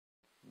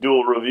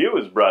Duel Review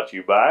is brought to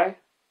you by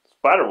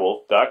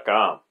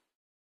SpiderWolf.com.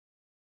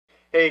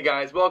 Hey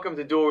guys, welcome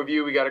to Duel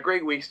Review. We got a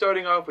great week,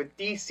 starting off with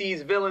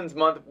DC's Villains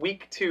Month,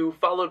 Week 2,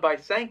 followed by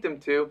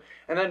Sanctum 2,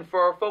 and then for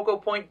our focal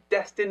point,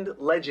 Destined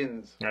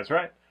Legends. That's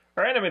right.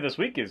 Our anime this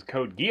week is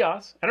Code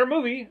Geass, and our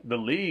movie, The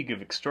League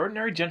of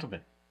Extraordinary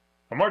Gentlemen.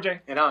 I'm RJ.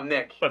 And I'm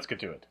Nick. Let's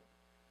get to it.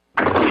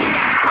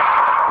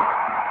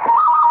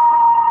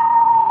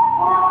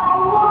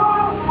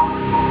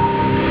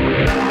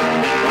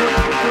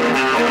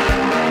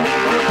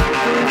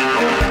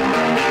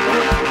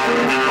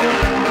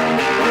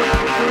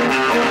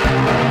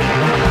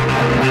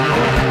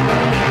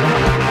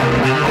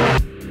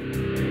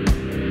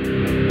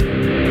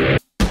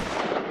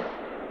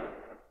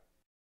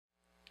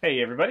 Hey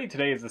everybody,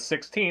 today is the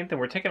 16th, and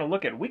we're taking a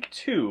look at Week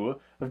 2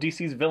 of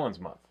DC's Villains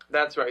Month.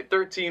 That's right,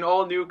 13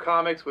 all-new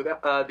comics with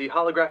the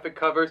holographic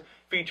covers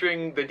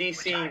featuring the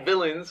DC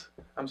villains.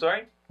 I'm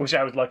sorry? Which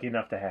I was lucky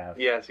enough to have.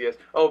 Yes, yes.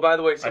 Oh, by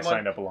the way, I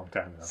signed up a long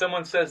time ago.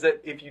 Someone says that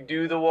if you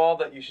do the wall,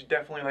 that you should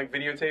definitely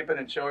videotape it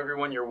and show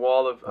everyone your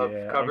wall of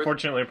yeah, covers.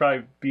 Unfortunately, it'll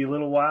probably be a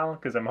little while,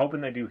 because I'm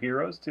hoping they do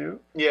Heroes too.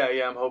 Yeah,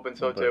 I'm hoping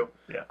so too.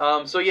 Yeah.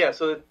 So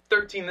the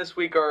 13 this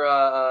week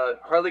are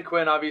Harley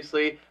Quinn,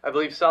 obviously. I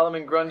believe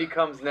Solomon Grundy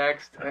comes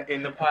next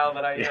in the pile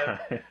that I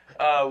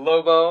have.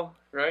 Lobo,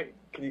 right?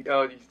 Did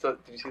you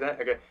see that?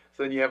 Okay.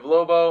 So then you have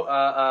Lobo,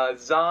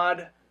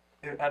 Zod.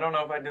 I don't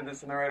know if I did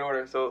this in the right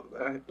order. So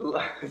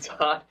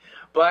Zod,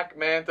 Black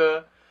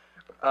Manta.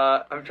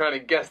 I'm trying to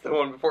guess the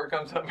one before it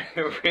comes up.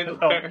 Oh,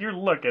 you're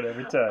looking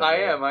every time. I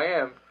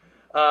am.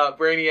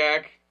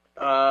 Brainiac.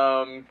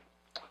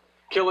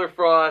 Killer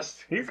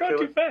Frost. He's gone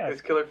too fast.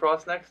 Is Killer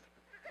Frost next?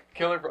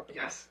 Killer Frost.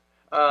 Yes.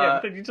 Yeah,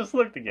 but then you just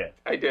looked again.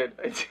 I did.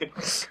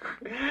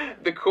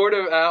 The Court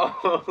of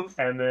Owls.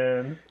 And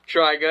then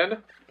Trigun.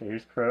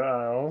 There's Crow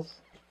Owls.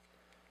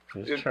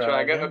 There's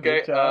Trigun.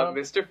 Okay.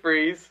 Mr.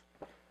 Freeze.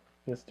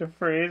 Mr.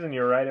 Freeze, and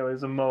you're right, it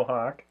was a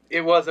mohawk. It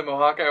was a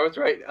mohawk. I was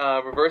right.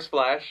 Reverse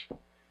Flash.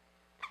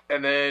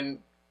 And then,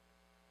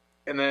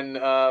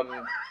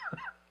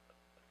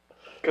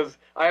 because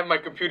I have my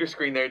computer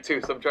screen there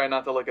too, so I'm trying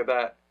not to look at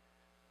that.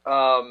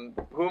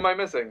 Who am I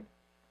missing?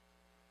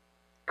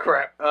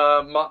 Crap.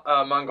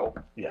 Mongol.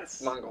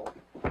 Yes. Mongol.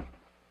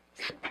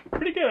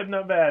 Pretty good,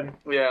 not bad.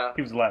 Yeah.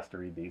 He was the last to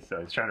read these, so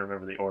he's trying to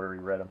remember the order he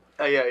read them.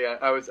 Yeah.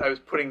 I was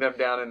putting them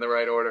down in the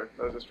right order.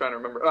 I was just trying to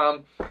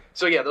remember.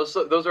 So yeah, those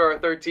are our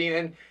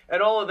 13,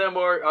 and all of them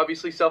are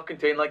obviously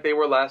self-contained, like they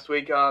were last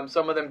week.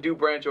 Some of them do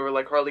branch over,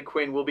 like Harley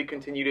Quinn will be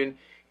continued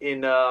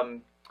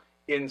in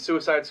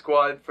Suicide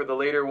Squad for the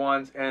later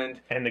ones,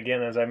 and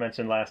again, as I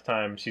mentioned last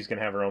time, she's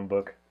gonna have her own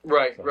book.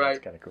 Right. That's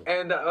kind of cool.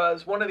 And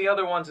one of the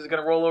other ones is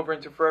going to roll over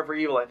into Forever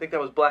Evil. I think that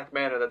was Black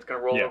Manta that's going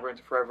to roll over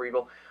into Forever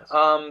Evil.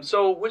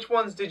 So which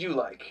ones did you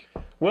like?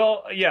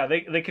 Well, yeah,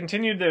 they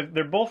continued.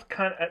 They're both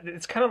kind of.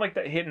 It's kind of like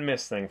that hit and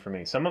miss thing for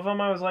me. Some of them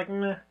I was like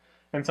meh,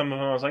 and some of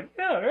them I was like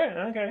yeah, right,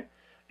 okay.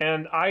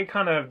 And I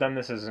kind of have done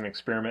this as an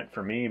experiment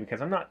for me because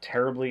I'm not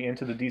terribly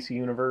into the DC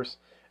universe,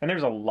 and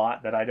there's a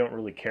lot that I don't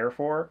really care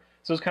for.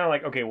 So it's kind of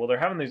like, okay, well, they're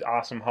having these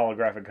awesome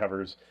holographic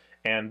covers,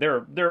 and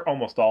they're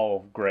almost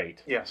all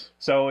great. Yes.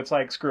 So it's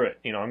like, screw it.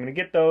 I'm going to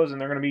get those,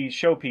 and they're going to be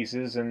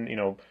showpieces,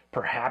 and,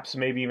 perhaps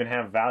maybe even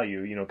have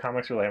value.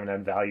 Comics really haven't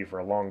had value for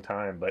a long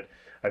time, but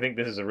I think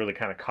this is a really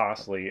kind of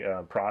costly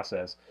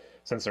process.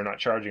 Since they're not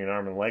charging an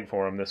arm and a leg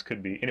for them, this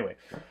could be... Anyway.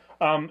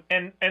 And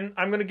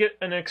I'm going to get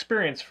an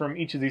experience from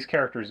each of these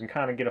characters and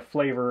kind of get a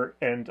flavor,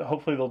 and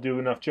hopefully they'll do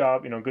enough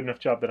job, good enough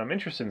job that I'm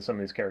interested in some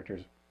of these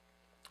characters.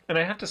 And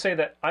I have to say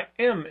that I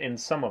am in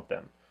some of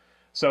them.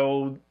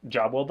 So,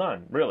 job well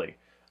done, really.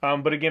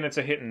 But again, it's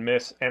a hit and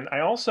miss. And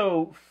I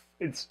also,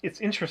 it's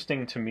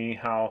interesting to me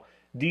how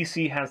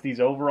DC has these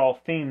overall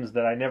themes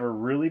that I never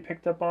really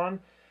picked up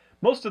on.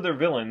 Most of their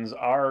villains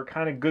are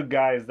kind of good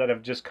guys that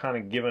have just kind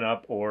of given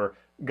up or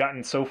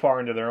gotten so far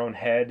into their own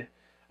head.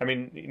 I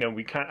mean,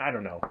 I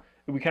don't know.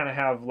 We kind of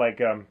have,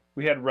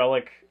 we had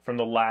Relic from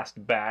the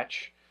last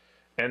batch.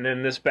 And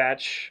then this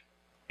batch,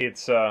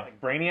 it's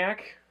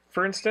Brainiac.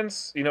 For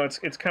instance,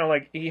 it's kind of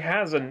like he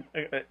has a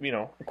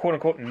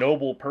quote-unquote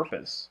noble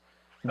purpose.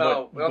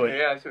 But,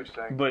 yeah, I see what you're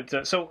saying.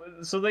 But, so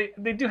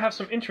they do have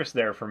some interest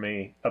there for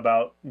me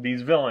about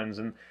these villains,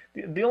 and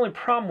the only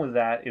problem with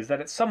that is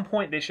that at some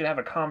point they should have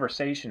a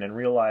conversation and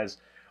realize,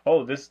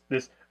 oh, this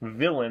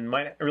villain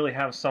might really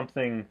have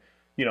something,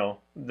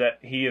 that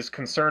he is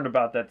concerned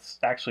about that's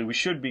actually we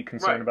should be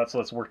concerned about, so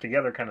let's work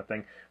together kind of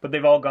thing. But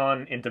they've all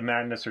gone into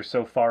madness or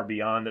so far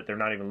beyond that they're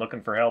not even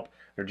looking for help.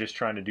 They're just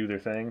trying to do their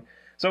thing.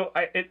 So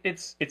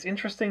it's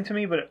interesting to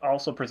me, but it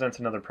also presents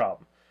another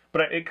problem.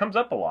 But it comes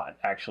up a lot,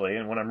 actually,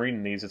 and when I'm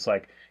reading these, it's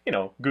like,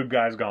 good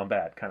guys gone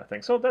bad kind of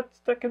thing. So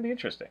that can be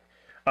interesting.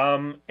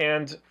 And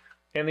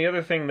the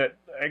other thing that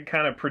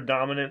kind of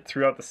predominant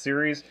throughout the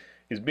series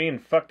is being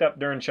fucked up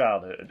during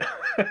childhood.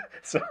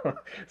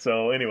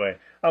 so anyway,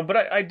 but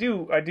I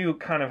do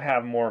kind of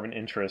have more of an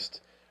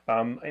interest.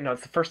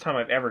 It's the first time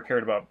I've ever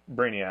cared about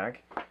Brainiac,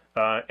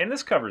 and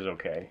this cover's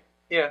okay.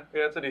 Yeah,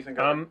 it's a decent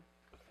cover.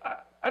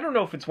 I don't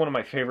know if it's one of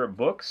my favorite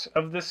books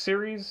of this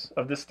series,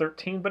 of this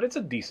 13, but it's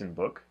a decent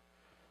book.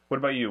 What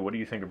about you? What do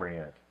you think of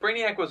Brainiac?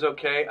 Brainiac was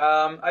okay.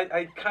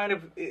 I kind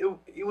of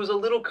it was a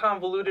little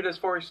convoluted as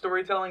far as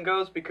storytelling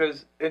goes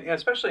because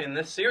especially in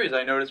this series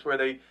I noticed where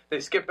they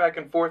skip back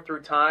and forth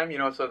through time.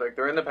 So like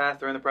they're in the past,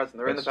 they're in the present,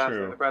 they're in the That's past, true.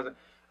 they're in the present.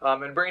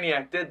 And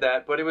Brainiac did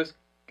that, but it was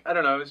I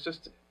don't know. It was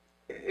just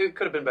it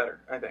could have been better.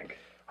 I think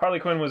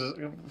Harley Quinn was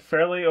a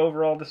fairly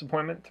overall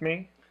disappointment to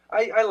me.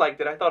 I liked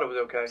it. I thought it was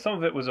okay. Some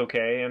of it was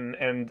okay,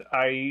 and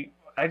I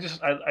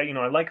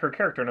like her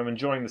character, and I'm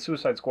enjoying the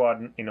Suicide Squad,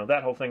 and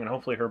that whole thing, and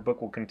hopefully her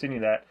book will continue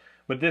that.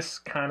 But this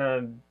kind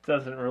of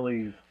doesn't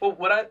really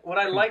what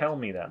I liked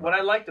me that much. What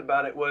I liked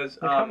about it was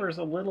the cover is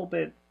a little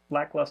bit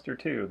lackluster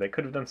too. They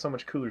could have done so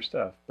much cooler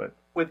stuff, but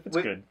it's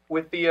good.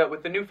 With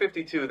the New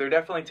 52, they're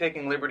definitely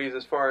taking liberties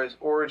as far as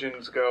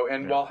origins go,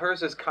 and while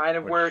hers is kind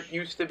of where it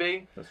used to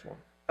be. This one.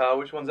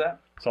 Which one's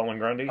that? Solomon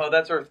Grundy. Oh,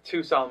 that's Earth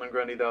 2 Solomon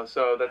Grundy, though,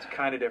 so that's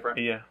kind of different.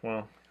 Yeah,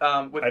 well,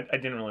 I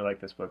didn't really like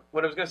this book.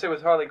 What I was going to say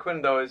with Harley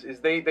Quinn, though, is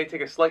they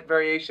take a slight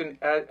variation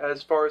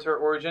as far as her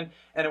origin,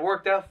 and it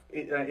worked out,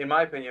 in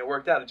my opinion, it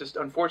worked out. It just,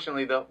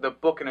 unfortunately, the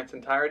book in its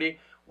entirety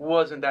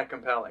wasn't that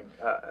compelling,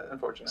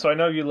 unfortunately. So I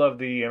know you love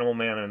the Animal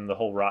Man and the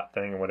whole rot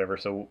thing or whatever,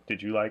 so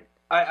did you like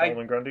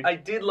Solomon Grundy? I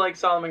did like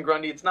Solomon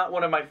Grundy. It's not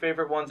one of my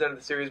favorite ones out of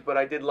the series, but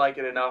I did like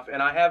it enough,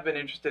 and I have been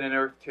interested in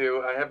Earth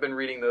 2. I have been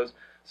reading those.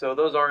 So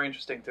those are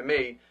interesting to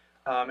me,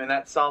 and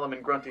that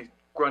Solomon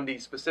Grundy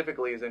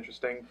specifically is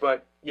interesting.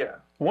 But yeah,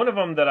 one of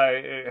them that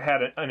I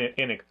had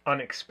an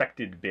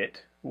unexpected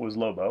bit was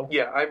Lobo.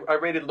 Yeah, I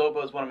rated Lobo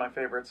as one of my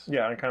favorites.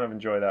 Yeah, I kind of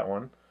enjoy that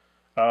one.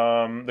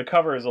 The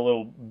cover is a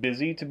little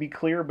busy, to be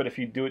clear, but if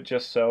you do it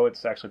just so,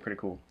 it's actually pretty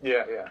cool.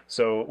 Yeah.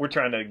 So we're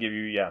trying to give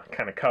you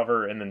kind of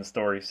cover and then the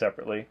story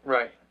separately.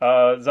 Right.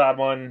 Zod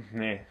one,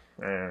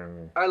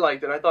 I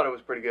liked it. I thought it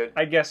was pretty good.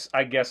 I guess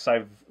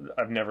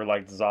I've never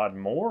liked Zod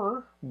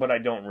more, but I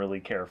don't really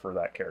care for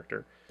that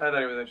character. I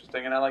thought it was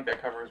interesting, and I like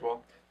that cover as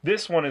well.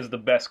 This one is the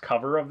best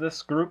cover of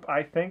this group,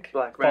 I think.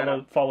 Black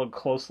Manta. Followed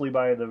closely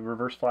by the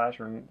Reverse Flash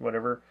or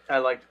whatever. I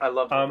loved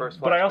the Reverse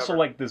Flash. But I also cover.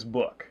 like this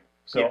book,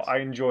 so yes. I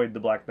enjoyed the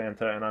Black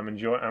Manta, and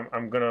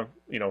I'm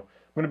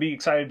gonna be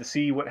excited to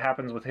see what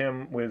happens with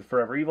him with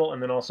Forever Evil,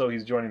 and then also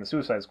he's joining the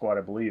Suicide Squad,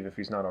 I believe, if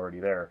he's not already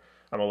there.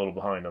 I'm a little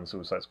behind on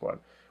Suicide Squad,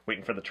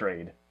 waiting for the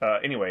trade.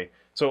 Anyway,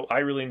 so I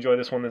really enjoy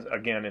this one.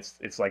 Again,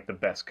 it's like the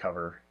best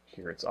cover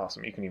here. It's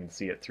awesome. You can even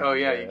see it through. Oh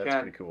yeah, you that's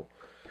can. Pretty cool.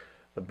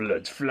 The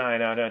blood's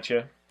flying out at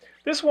you.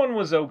 This one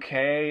was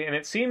okay, and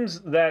it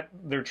seems that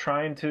they're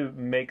trying to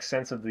make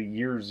sense of the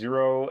year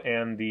zero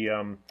and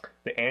the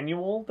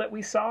annual that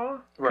we saw.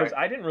 Because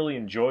I didn't really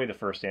enjoy the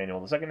first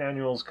annual. The second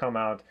annual's come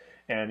out,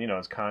 and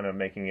it's kind of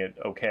making it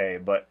okay.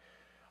 But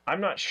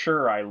I'm not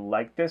sure I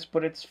like this,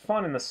 but it's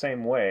fun in the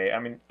same way. I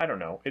mean, I don't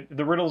know.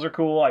 The riddles are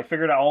cool. I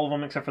figured out all of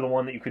them except for the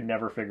one that you could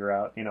never figure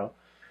out.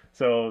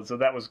 So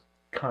that was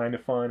kind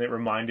of fun. It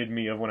reminded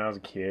me of when I was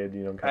a kid.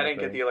 I didn't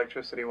get the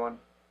electricity one.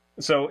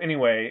 So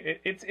anyway,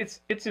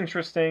 it's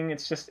interesting.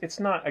 It's just these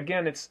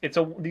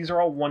are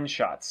all one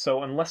shots.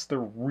 So unless they're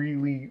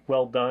really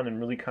well done and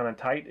really kind of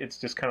tight, it's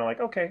just kind of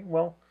like, okay,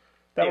 well,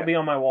 that'll be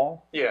on my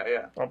wall.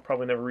 Yeah. I'll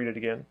probably never read it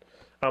again.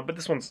 But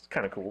this one's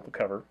kind of cool. The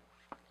cover,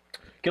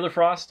 Killer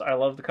Frost. I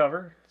love the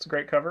cover. It's a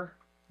great cover,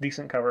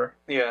 decent cover.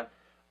 Yeah.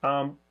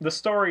 The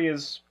story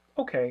is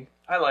okay.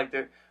 I liked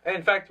it.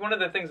 In fact, one of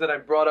the things that I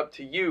brought up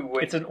to you,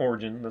 it's an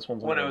origin. This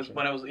one's an origin.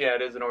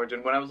 It is an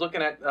origin. When I was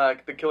looking at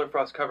the Killer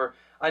Frost cover,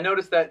 I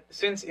noticed that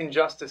since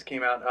Injustice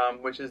came out,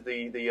 which is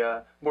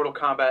the Mortal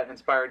Kombat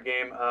inspired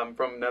game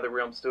from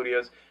NetherRealm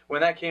Studios, when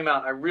that came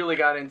out, I really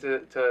got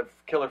into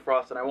Killer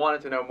Frost, and I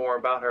wanted to know more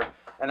about her,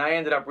 and I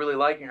ended up really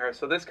liking her.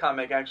 So this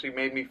comic actually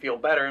made me feel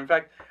better. In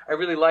fact, I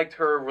really liked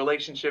her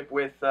relationship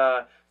with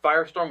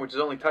Firestorm, which is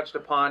only touched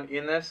upon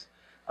in this.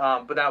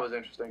 But that was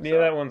interesting. Yeah,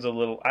 that one's a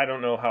little... I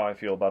don't know how I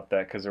feel about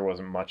that because there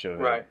wasn't much of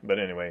it. Right. But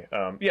anyway,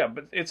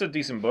 but it's a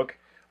decent book.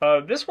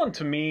 This one,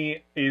 to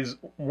me, is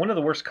one of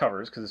the worst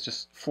covers because it's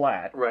just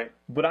flat. Right.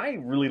 But I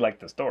really like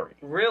the story.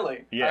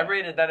 Really? Yeah. I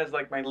rated that as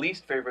like my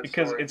least favorite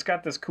because story. it's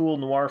got this cool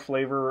noir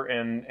flavor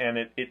and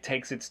it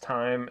takes its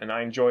time, and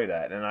I enjoy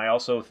that. And I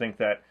also think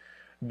that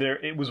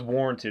it was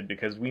warranted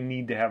because we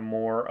need to have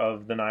more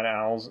of the Night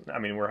Owls. I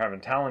mean, we're having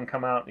Talon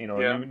come out,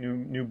 a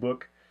new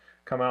book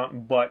come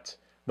out, but...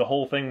 The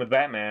whole thing with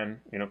Batman,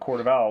 Court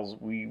of Owls,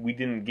 we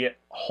didn't get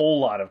a whole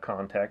lot of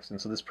context,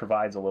 and so this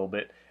provides a little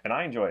bit, and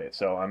I enjoy it.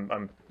 So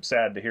I'm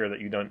sad to hear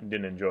that you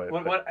didn't enjoy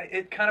it.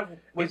 It kind of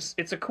was.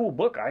 It's a cool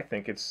book. I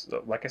think it's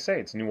like I say,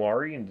 it's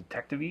noir-y and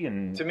detective-y,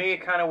 and to me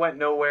it kind of went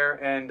nowhere,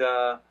 and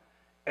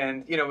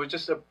it was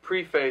just a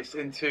preface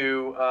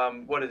into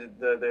what is it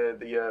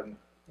the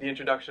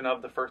introduction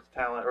of the first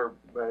Talon or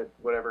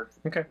whatever.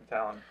 Okay.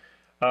 Talon.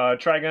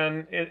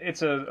 Trigun,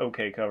 it's a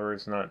okay cover.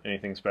 It's not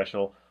anything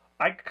special.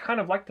 I kind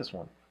of like this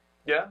one.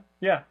 Yeah?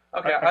 Yeah.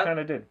 Okay. I kind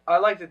of did. I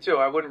liked it too.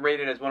 I wouldn't rate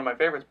it as one of my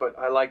favorites, but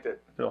I liked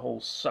it. The whole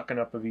sucking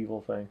up of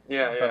evil thing.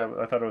 Yeah,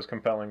 I thought it was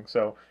compelling.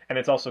 So, and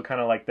it's also kind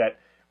of like that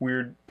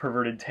weird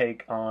perverted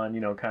take on,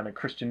 kind of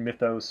Christian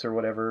mythos or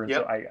whatever. And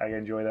so I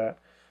enjoy that.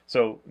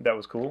 So that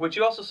was cool. Which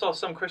you also saw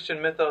some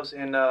Christian mythos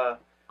in,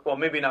 well,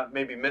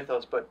 maybe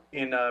mythos, but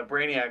in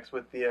Brainiacs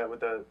with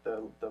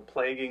the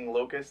plaguing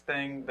locust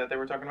thing that they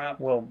were talking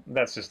about. Well,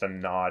 that's just a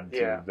nod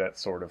to that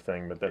sort of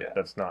thing, but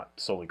that's not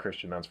solely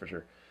Christian, that's for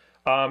sure.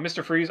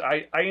 Mr. Freeze,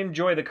 I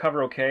enjoy the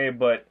cover okay,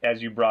 but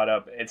as you brought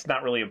up, it's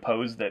not really a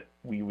pose that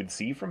we would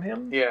see from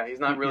him. Yeah,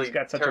 he's not really. He's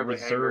got such a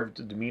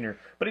reserved demeanor,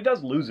 but he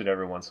does lose it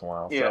every once in a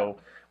while. Yeah. So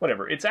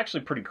whatever. It's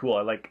actually pretty cool.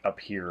 I like up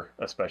here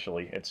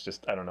especially. It's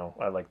just I don't know.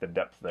 I like the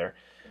depth there.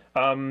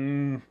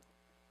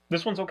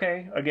 This one's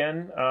okay.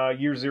 Again,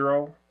 year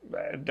zero,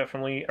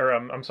 definitely. Or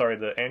I'm sorry,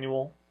 the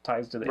annual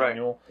ties to the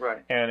annual,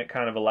 right? And it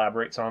kind of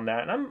elaborates on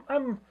that.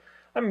 And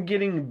I'm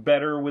getting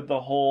better with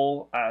the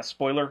whole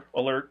spoiler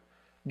alert.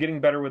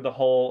 Getting better with the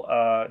whole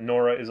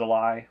Nora is a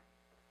lie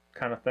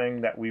kind of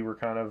thing that we were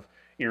kind of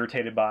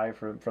irritated by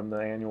from the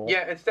annual.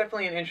 Yeah, it's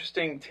definitely an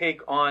interesting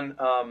take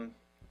on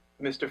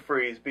Mr.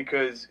 Freeze,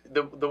 because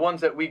the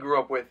ones that we grew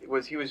up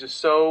with he was just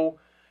so,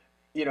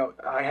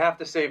 I have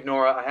to save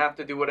Nora, I have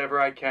to do whatever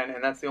I can,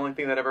 and that's the only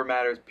thing that ever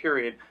matters,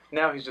 period.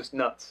 Now he's just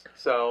nuts.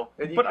 So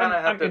you kind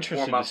of have to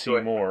warm up to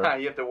it. More.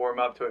 You have to warm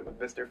up to it with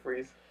Mr.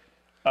 Freeze.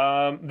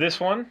 This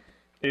one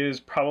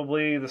is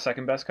probably the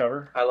second best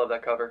cover. I love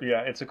that cover.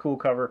 Yeah, it's a cool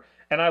cover.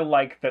 And I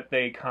like that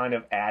they kind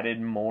of added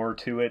more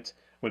to it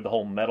with the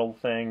whole metal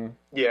thing.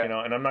 Yeah.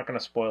 And I'm not going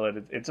to spoil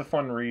it. It's a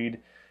fun read.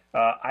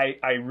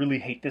 I really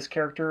hate this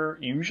character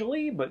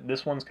usually, but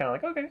this one's kind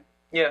of like, okay.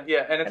 Yeah,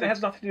 and it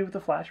has nothing to do with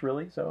the Flash,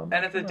 really. So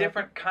and it's a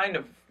different kind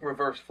of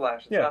Reverse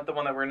Flash. It's not the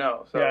one that we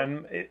know. So. Yeah,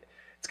 and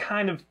it's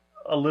kind of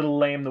a little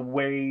lame the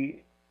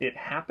way it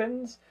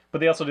happens, but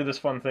they also do this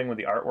fun thing with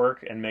the artwork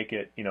and make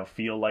it,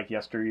 feel like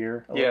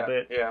yesteryear a little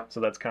bit. Yeah. So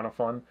that's kind of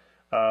fun.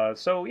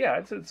 So yeah,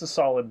 it's a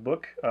solid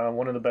book.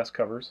 One of the best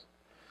covers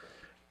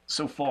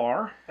so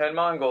far. And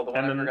Mongol, the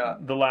one I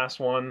forgot. The last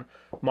one,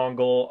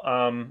 Mongol.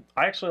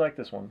 I actually like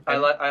this one.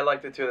 I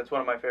liked it too. That's one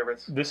of my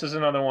favorites. This is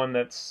another one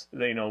that's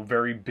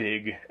very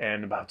big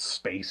and about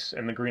space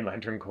and the Green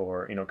Lantern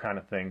Corps, kind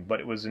of thing. But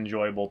it was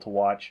enjoyable to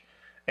watch,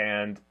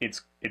 and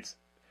it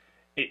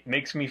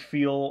makes me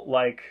feel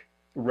like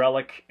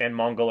Relic and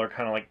Mongol are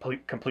kind of like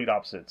complete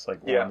opposites.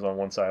 Like one's on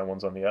one side and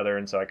one's on the other,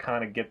 and so I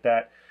kind of get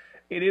that.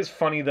 It is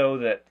funny though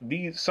that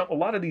a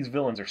lot of these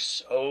villains are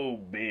so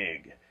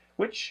big,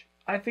 which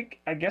I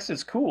guess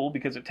is cool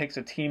because it takes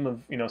a team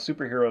of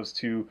superheroes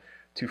to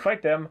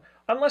fight them,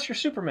 unless you're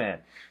Superman.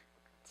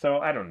 So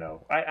I don't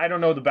know. I don't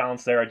know the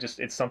balance there.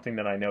 It's something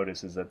that I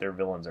notice is that their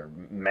villains are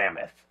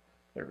mammoth.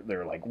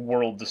 They're like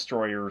world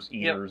destroyers,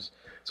 eaters. Yep.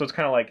 So it's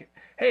kind of like,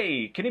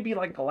 hey, can he be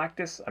like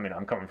Galactus? I mean,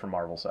 I'm coming from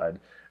Marvel side.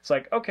 It's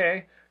like,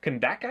 okay, can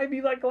that guy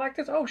be like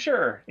Galactus? Oh,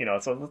 sure.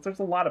 So there's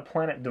a lot of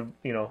planet,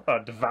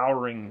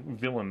 devouring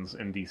villains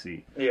in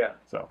DC. Yeah.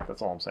 So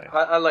that's all I'm saying.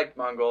 I liked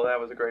Mongol. That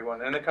was a great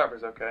one, and the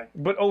cover's okay.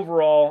 But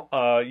overall,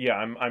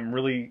 I'm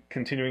really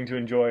continuing to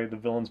enjoy the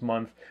Villains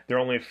Month. There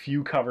are only a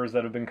few covers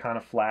that have been kind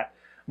of flat,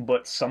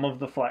 but some of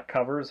the flat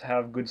covers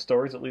have good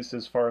stories, at least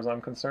as far as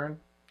I'm concerned.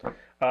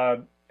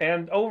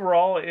 And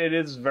overall, it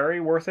is very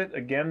worth it.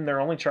 Again,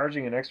 they're only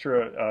charging an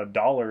extra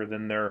 $1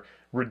 than their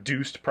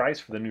reduced price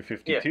for the new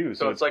 52. Yeah,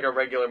 so it's like a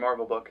regular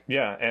Marvel book.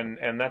 Yeah,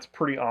 and that's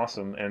pretty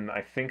awesome. And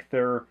I think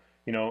they're,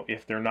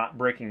 if they're not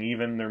breaking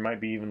even, they might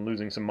be even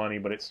losing some money,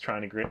 but it's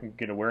trying to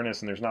get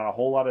awareness, and there's not a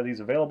whole lot of these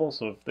available.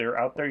 So if they're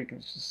out there, you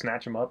can just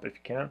snatch them up if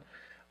you can.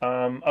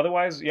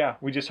 Otherwise, yeah,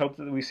 we just hope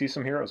that we see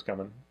some heroes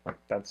coming.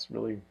 That's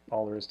really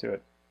all there is to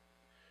it.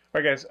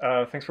 Alright guys,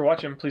 thanks for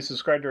watching. Please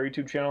subscribe to our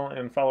YouTube channel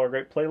and follow our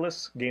great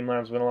playlists. Game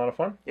Lab's been a lot of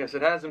fun. Yes,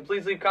 it has, and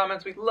please leave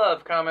comments. We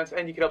love comments,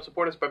 and you can help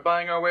support us by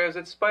buying our wares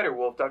at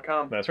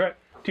spiderwolf.com. That's right.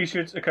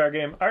 T-shirts, a card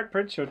game, art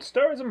print, short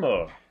stories, and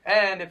more.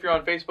 And if you're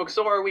on Facebook,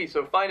 so are we.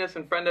 So find us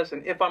and friend us,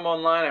 and if I'm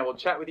online, I will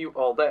chat with you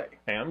all day.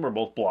 And we're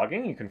both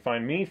blogging. You can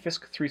find me,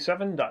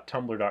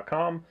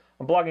 fisk37.tumblr.com.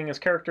 I'm blogging as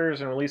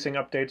characters and releasing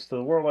updates to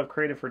the world I've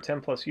created for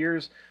 10 plus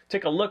years.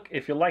 Take a look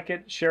if you like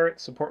it, share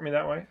it, support me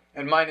that way.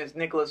 And mine is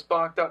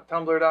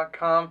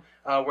nicholasbach.tumblr.com,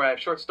 where I have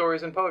short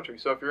stories and poetry.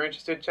 So if you're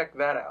interested, check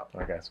that out.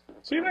 Alright guys,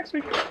 see you next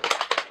week.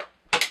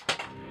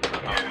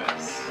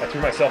 Yes. I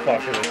threw myself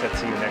off here. I said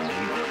see you next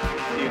week.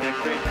 See you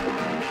next week.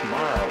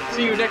 Tomorrow.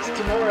 See you next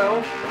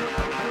tomorrow.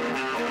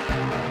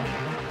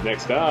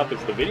 Next up,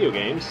 it's the video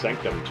game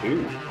Sanctum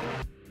 2.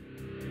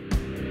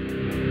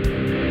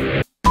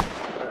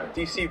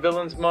 DC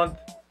Villains Month,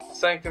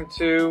 Sanctum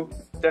 2,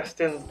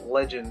 Destined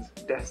Legends.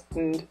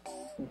 Destined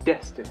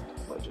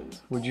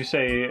Legends. Would you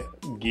say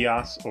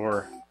Gias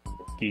or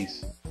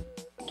Geese?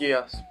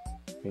 Gias.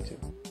 Me too.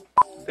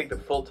 I think the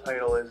full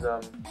title is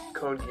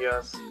Code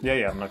Geass.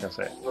 Yeah, I'm not gonna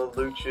say it. The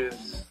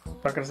Luches. I'm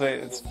not gonna say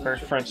it. It's very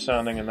French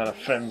sounding and that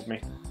offends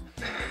me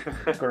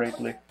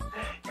greatly.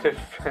 It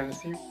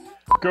offends you?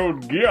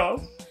 Code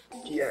Geass.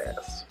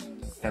 Yes.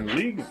 And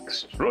League of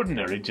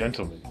Extraordinary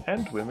Gentlemen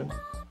and Women.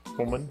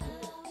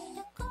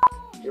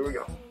 Here we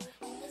go.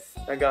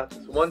 I got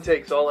this. One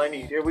take's all I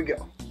need. Here we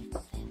go.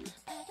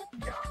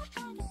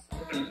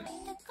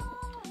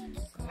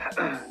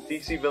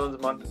 DC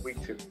Villains Month,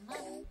 Week 2.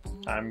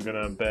 I'm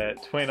gonna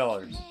bet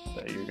 $20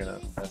 that you're gonna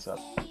mess up.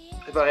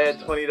 If I had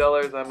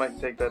 $20, I might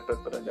take that bet,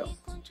 but I don't.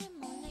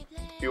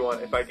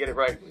 If I get it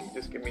right, will you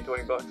just give me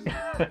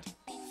 $20?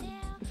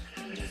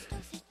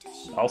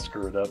 I'll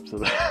screw it up so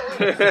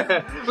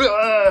that so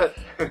I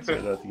don't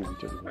have to give you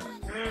 20 bucks.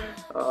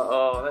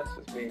 Oh, that's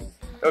just mean.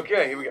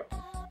 Okay, here we go.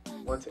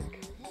 One take.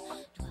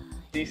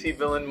 DC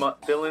Villains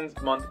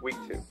Month Week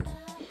 2.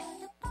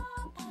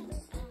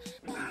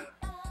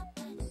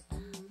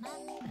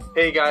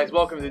 Hey guys,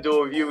 welcome to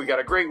Duel Review. We got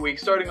a great week,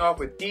 starting off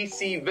with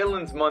DC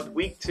Villains Month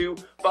Week 2,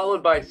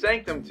 followed by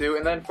Sanctum 2,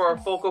 and then for our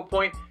focal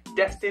point,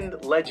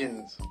 Destined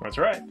Legends. That's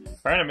right.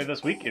 Our anime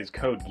this week is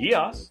Code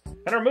Geass,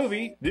 and our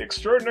movie, The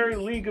Extraordinary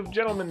League of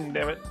Gentlemen.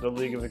 Damn it, The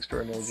League of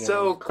Extraordinary Gentlemen.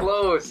 So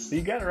close.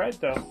 You got it right,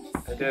 though. I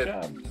Good did.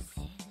 job.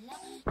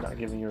 Not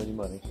giving you any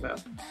money. No.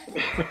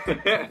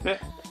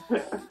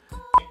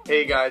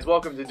 Hey guys,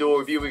 welcome to Duel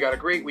Review. We got a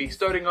great week,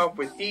 starting off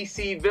with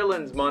DC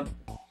Villains Month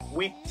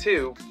Week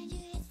 2.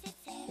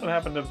 What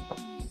happened to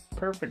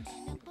perfect?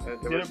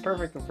 Did it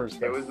perfect the first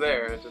time. It was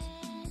there. It just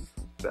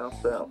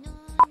bounced out.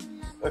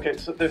 Okay,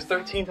 so there's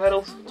 13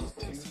 titles.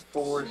 2,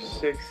 4,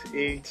 6,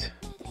 8,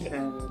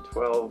 10,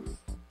 12.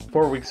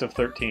 4 weeks of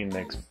 13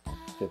 makes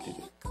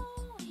 52.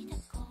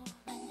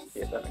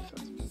 Yeah, that makes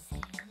sense.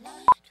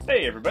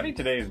 Hey everybody,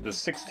 today is the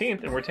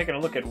 16th, and we're taking a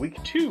look at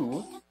week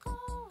 2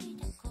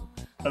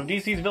 of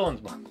DC's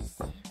Villains Month.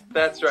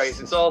 That's right.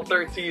 It's all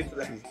 13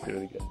 today. Do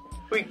it again.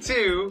 Week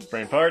 2.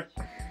 Brain fart.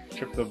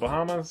 Trip to the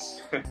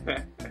Bahamas.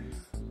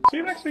 See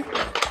you next week.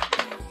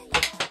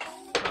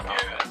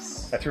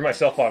 Yes. I threw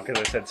myself off because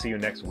I said see you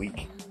next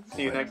week.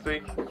 See you next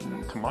week.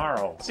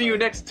 Tomorrow. See you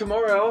next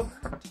tomorrow.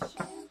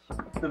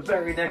 The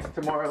very next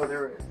tomorrow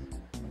there is.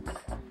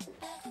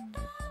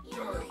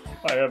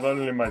 I have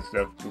only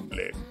myself to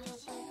blame.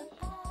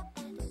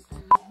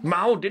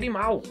 Mao, diddy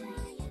Mao.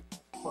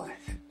 What?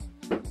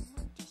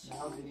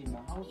 Now did he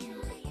know?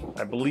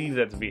 I believe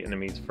that's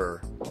Vietnamese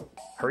for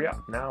hurry up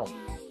now.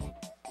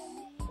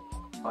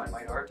 Find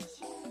my heart.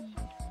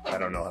 I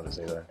don't know how to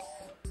say that.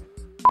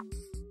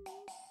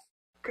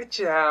 Good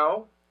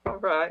job.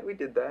 Alright, we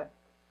did that.